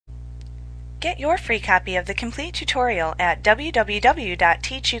Get your free copy of the complete tutorial at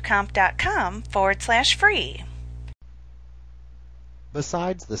www.teachucomp.com/free.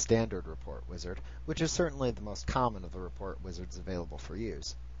 Besides the standard report wizard, which is certainly the most common of the report wizards available for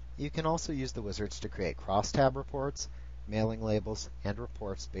use, you can also use the wizards to create crosstab reports, mailing labels, and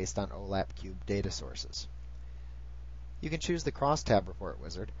reports based on OLAP Cube data sources. You can choose the crosstab report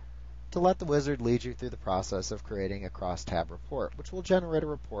wizard to let the wizard lead you through the process of creating a crosstab report, which will generate a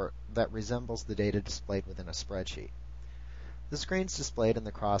report that resembles the data displayed within a spreadsheet. The screens displayed in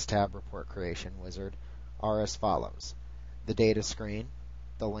the crosstab report creation wizard are as follows: the data screen,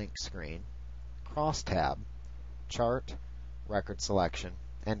 the link screen, crosstab, chart, record selection,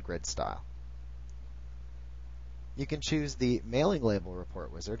 and grid style. You can choose the mailing label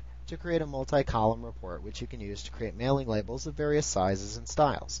report wizard to create a multi-column report which you can use to create mailing labels of various sizes and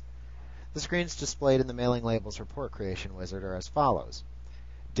styles. The screens displayed in the Mailing Labels Report Creation wizard are as follows: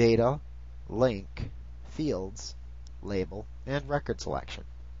 data, link, fields, label, and record selection.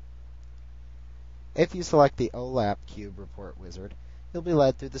 If you select the OLAP Cube Report wizard, you'll be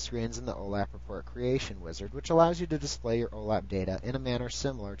led through the screens in the OLAP Report Creation wizard, which allows you to display your OLAP data in a manner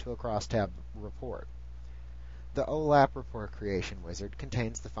similar to a crosstab report. The OLAP Report Creation wizard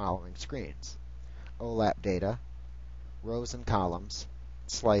contains the following screens: OLAP data, rows and columns,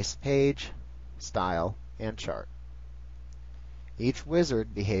 slice page, style, and chart. Each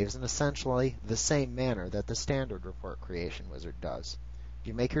wizard behaves in essentially the same manner that the standard report creation wizard does.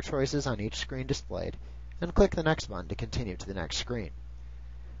 You make your choices on each screen displayed, and click the next button to continue to the next screen.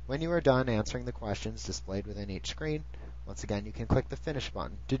 When you are done answering the questions displayed within each screen, once again you can click the Finish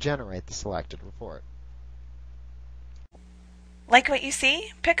button to generate the selected report. Like what you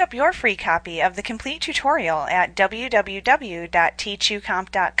see? Pick up your free copy of the complete tutorial at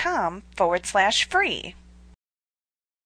www.teachucomp.com/free.